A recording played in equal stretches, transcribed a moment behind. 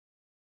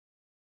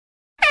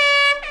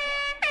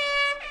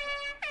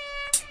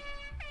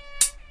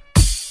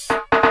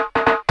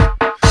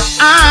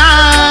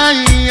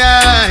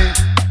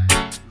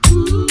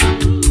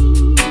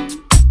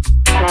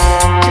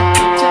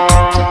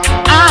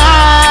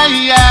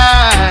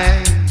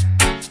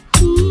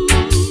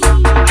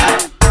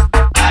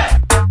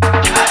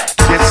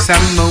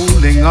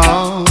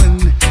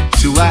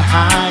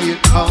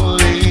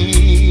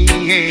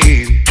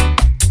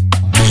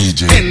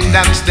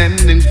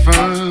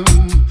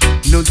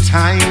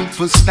time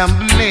for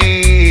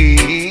stumbling,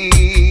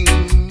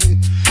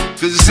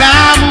 'cause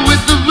I'm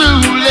with the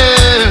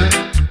ruler,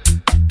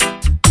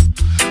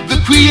 the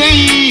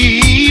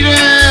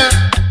creator.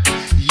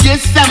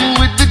 Yes, I'm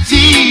with the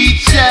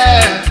teacher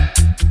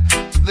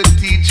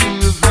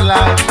of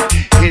life,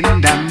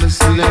 and I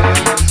must learn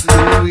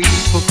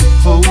to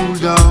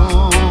hold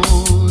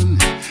on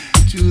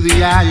to the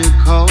higher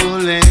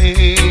calling.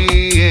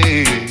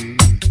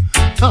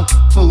 Oh,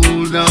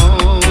 hold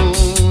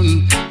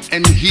on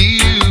and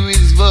hear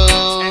his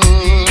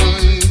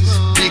voice,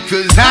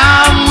 because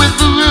I'm with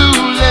the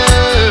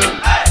ruler,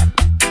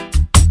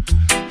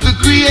 the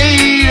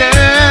creator.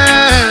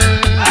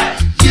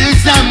 Yes,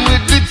 I'm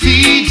with the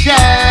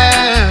teacher,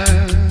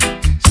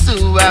 so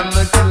I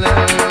must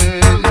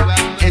learn.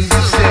 And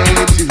you say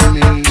to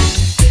me,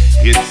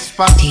 it's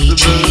possible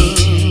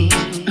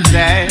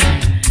that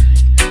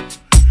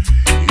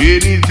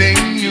anything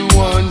you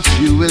want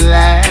you will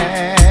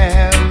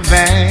have,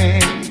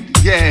 and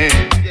yeah,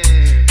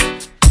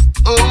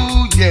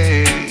 oh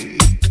yeah,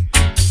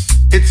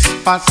 it's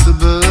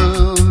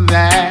possible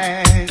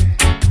that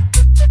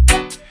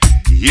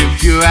if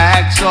you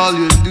ask, all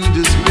you do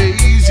just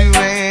raise your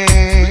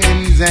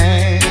hands,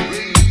 and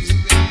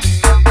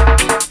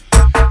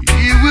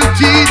you will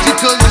teach it,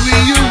 'cause we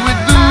are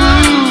with the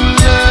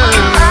ruler,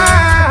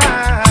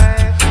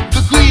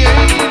 the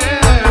creator.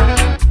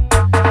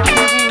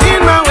 In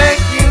my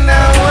waking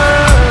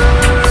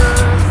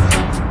hours,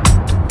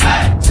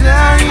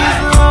 Jah is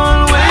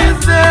always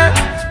there,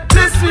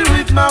 bless me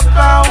with my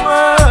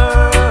powers.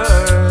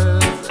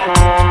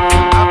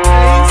 I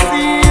place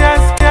the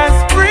as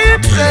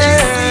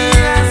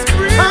prepared.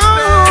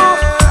 Oh,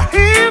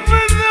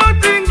 even though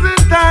things in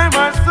time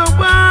are so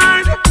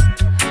hard,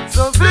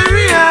 so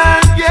very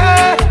hard,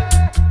 yeah.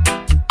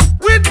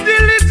 With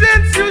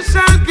diligence you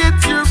shall get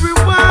your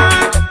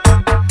reward,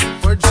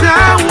 for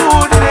Jah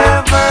would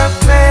never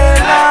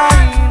fail, I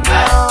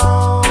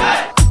know.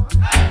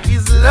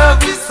 His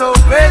love is so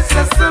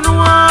gracious and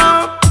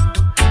warm,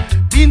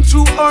 been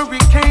through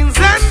hurricanes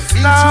and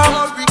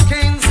storms.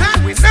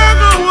 We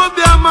never hope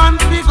the man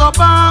pick up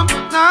arm,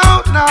 now.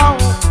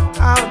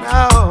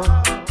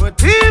 But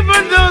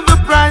even though the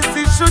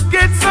prices should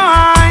get so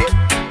high,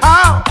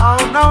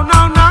 no.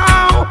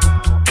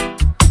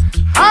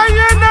 I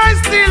and I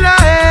still a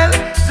hell,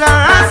 Jah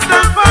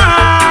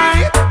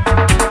Rastafari.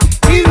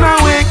 In my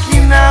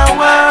waking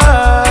hour,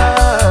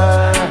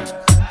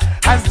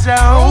 as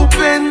Jah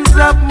opens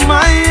up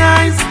my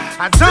eyes,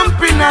 I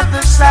jump in at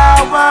the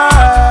shower.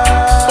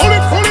 Hold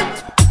it.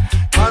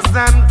 'Cause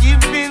I'm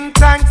giving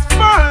thanks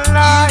for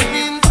life,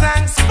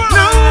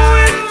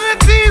 knowing that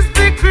He's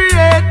the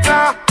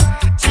creator,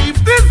 chief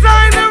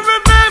designer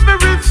of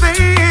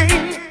everything.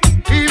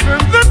 Even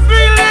the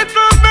three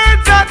little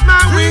birds at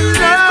my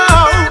window,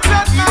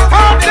 He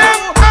taught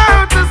them how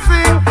to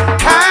sing.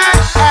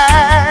 Hey.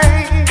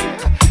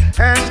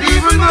 And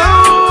even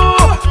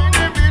though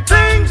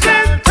things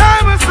in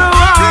time are so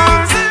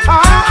hard,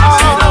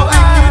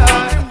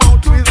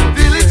 with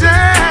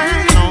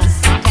diligence,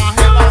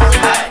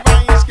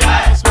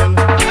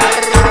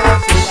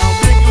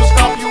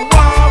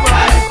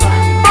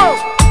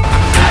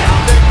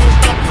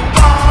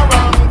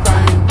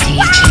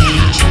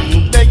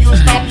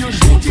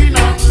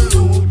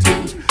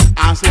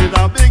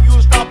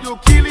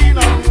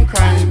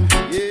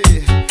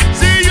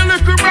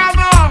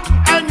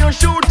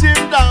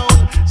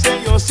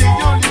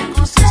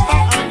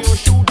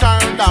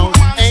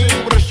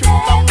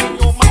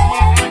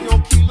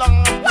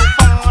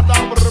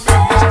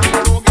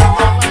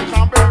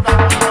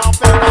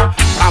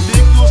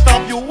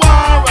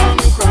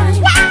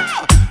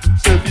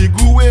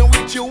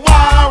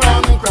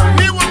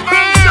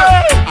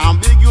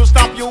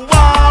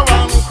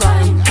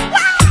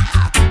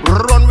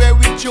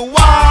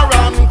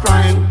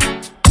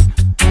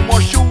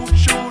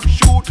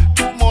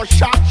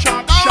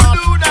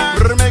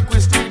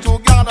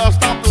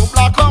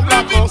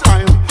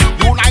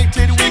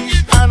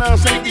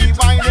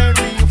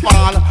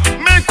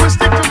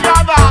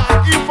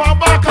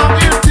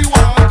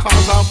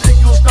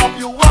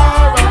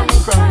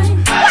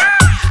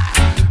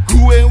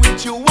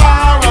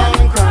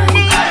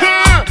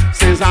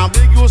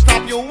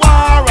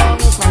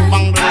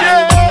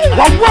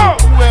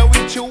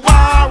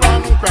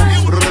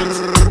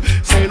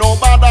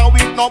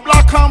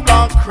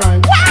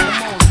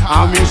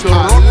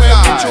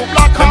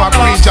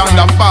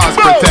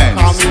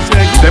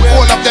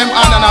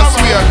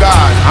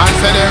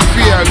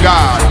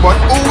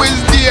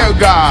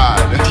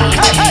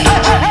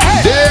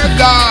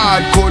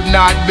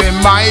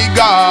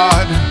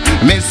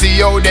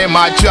 them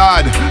a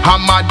chad,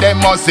 hammer them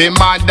must say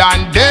mad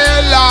and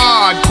their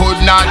Lord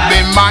could not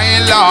be my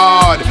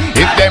Lord.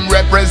 If them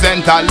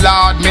represent a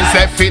Lord, me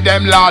say fi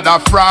them Lord a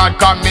fraud,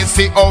 cause me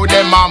see how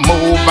them a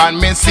move and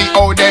me see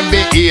how them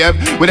behave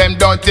with them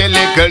dirty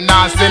little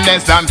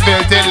nastiness and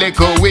filthy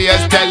little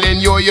ways, telling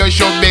you you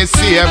should be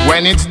safe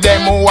when it's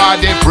them who are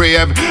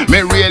depraved.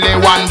 Me really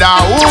wonder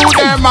who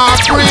them are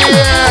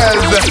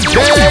praise.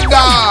 Their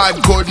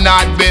God could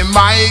not be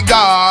my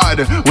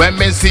God. When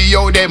me see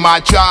how them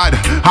are trod,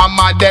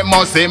 and them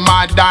must say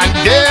mad and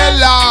their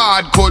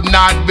Lord could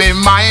not be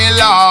my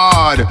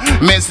Lord.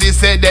 Me see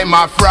say them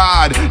a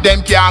fraud,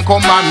 them can't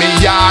come on me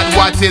yard.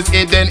 What is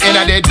hidden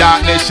in the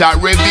darkness shall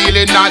reveal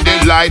in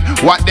the light.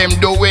 What them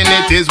doing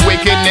it is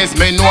wickedness,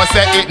 me know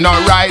say it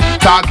not right.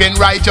 Talking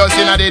righteous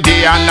in the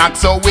day and not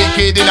so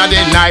wicked in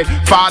the night.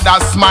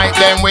 Father, smite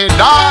them with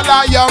all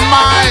of your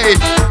might,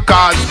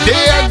 cause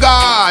their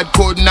God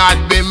could not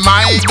be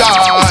my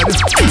God.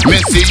 Me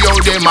see how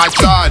them a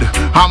trod,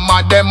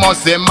 and them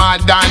must say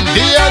mad and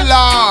their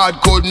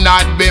Lord could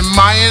not be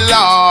my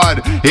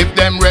Lord. If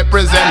them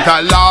represent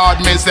a Lord,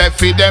 me say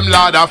feed them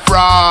Lord a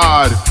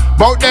fraud.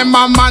 Bout them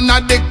a man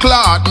of the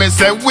cloth, me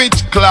say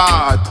which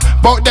cloth?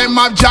 Bout them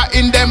have Jah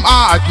in them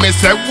heart, me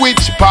say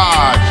which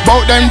part?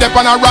 Bout them dep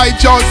on a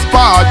righteous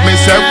path, me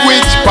say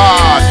which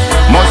part?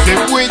 Must say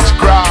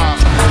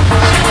witchcraft.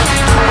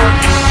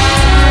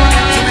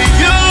 To be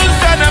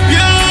used and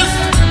abused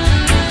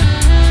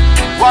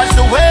was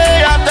the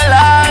way of the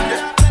land.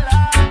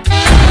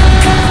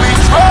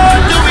 Which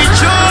road do we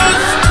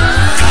choose?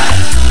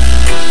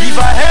 If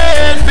a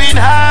helping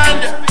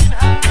hand,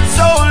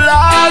 so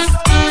lost.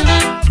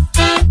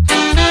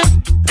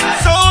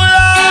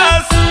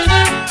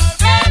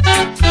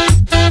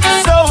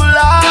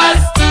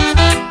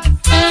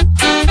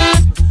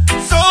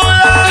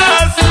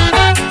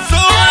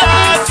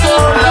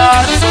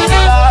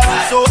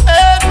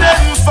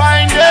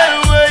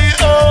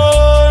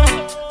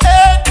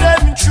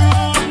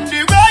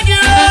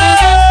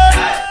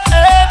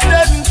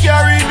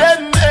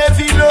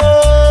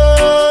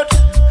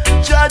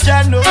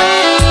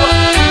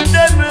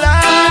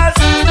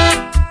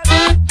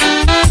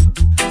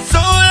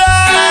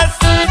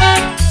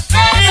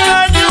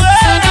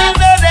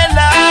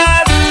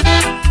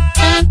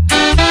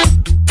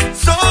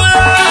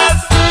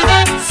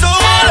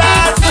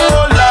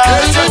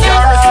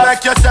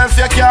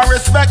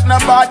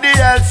 Nobody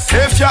else.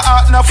 If your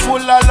heart not full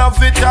of love,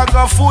 it you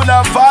go full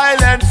of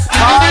violence.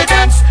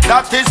 Guidance,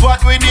 that is what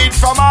we need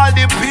from all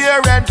the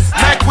parents.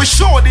 Make we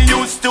show the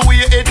youth the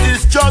way it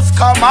is just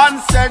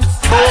common sense.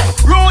 So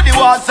Rudy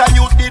was a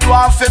youth did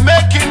want to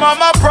make him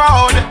mama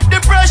proud.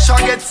 The pressure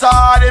gets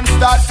hard, him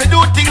start to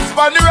do things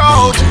on the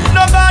road.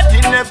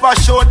 Nobody never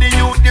show the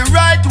youth the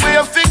right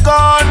way to go.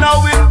 Now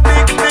we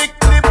big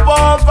clip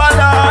over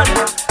land.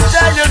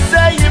 Tell you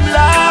say him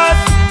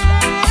lost.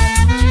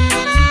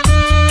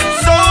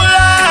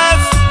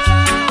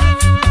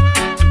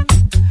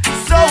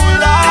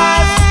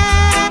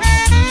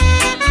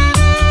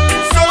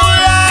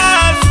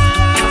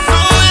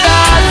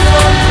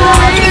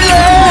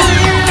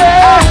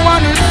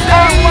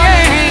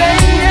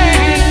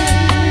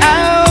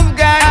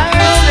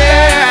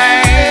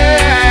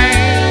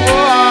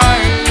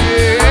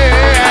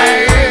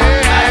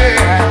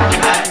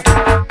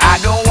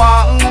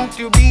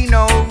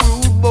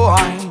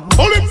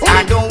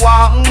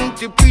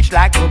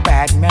 Like a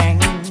bad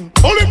man.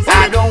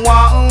 I don't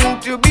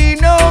want to be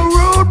no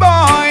rude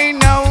boy.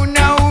 No,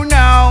 no,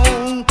 no.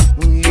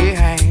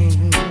 Yeah.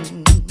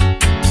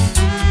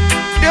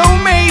 There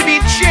may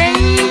be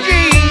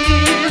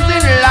changes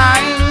in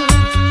life,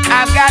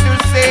 I've got to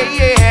say,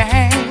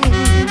 yeah.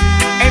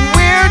 And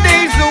where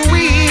there's a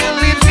will,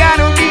 it's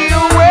gotta be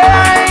a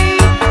way.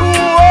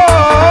 Whoa.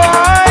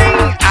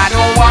 I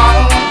don't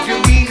want to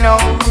be no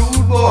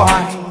rude boy.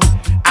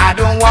 I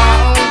don't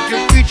want to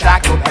preach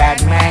like a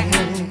bad man.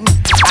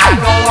 I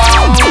don't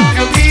want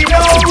to be no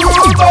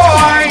rude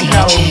boy.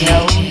 No, no,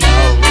 no.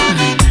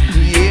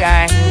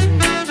 Yeah,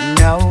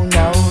 no,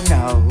 no,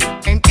 no.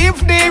 And if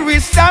there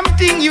is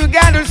something you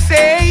gotta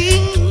say,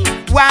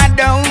 why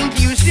don't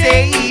you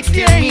say it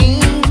to me?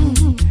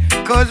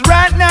 Cause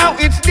right now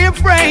it's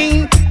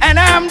different, and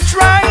I'm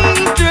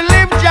trying to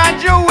live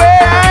Judge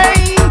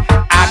away.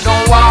 I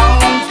don't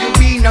want to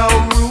be no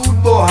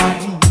rude boy.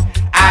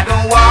 I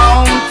don't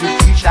want to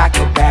preach like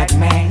a bad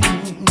man.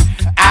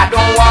 I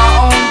don't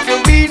want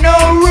to be no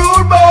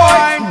rude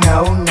boy.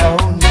 No, no,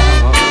 no.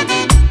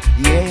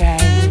 Yeah.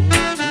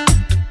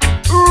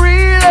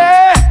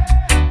 Really,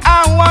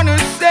 I wanna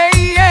say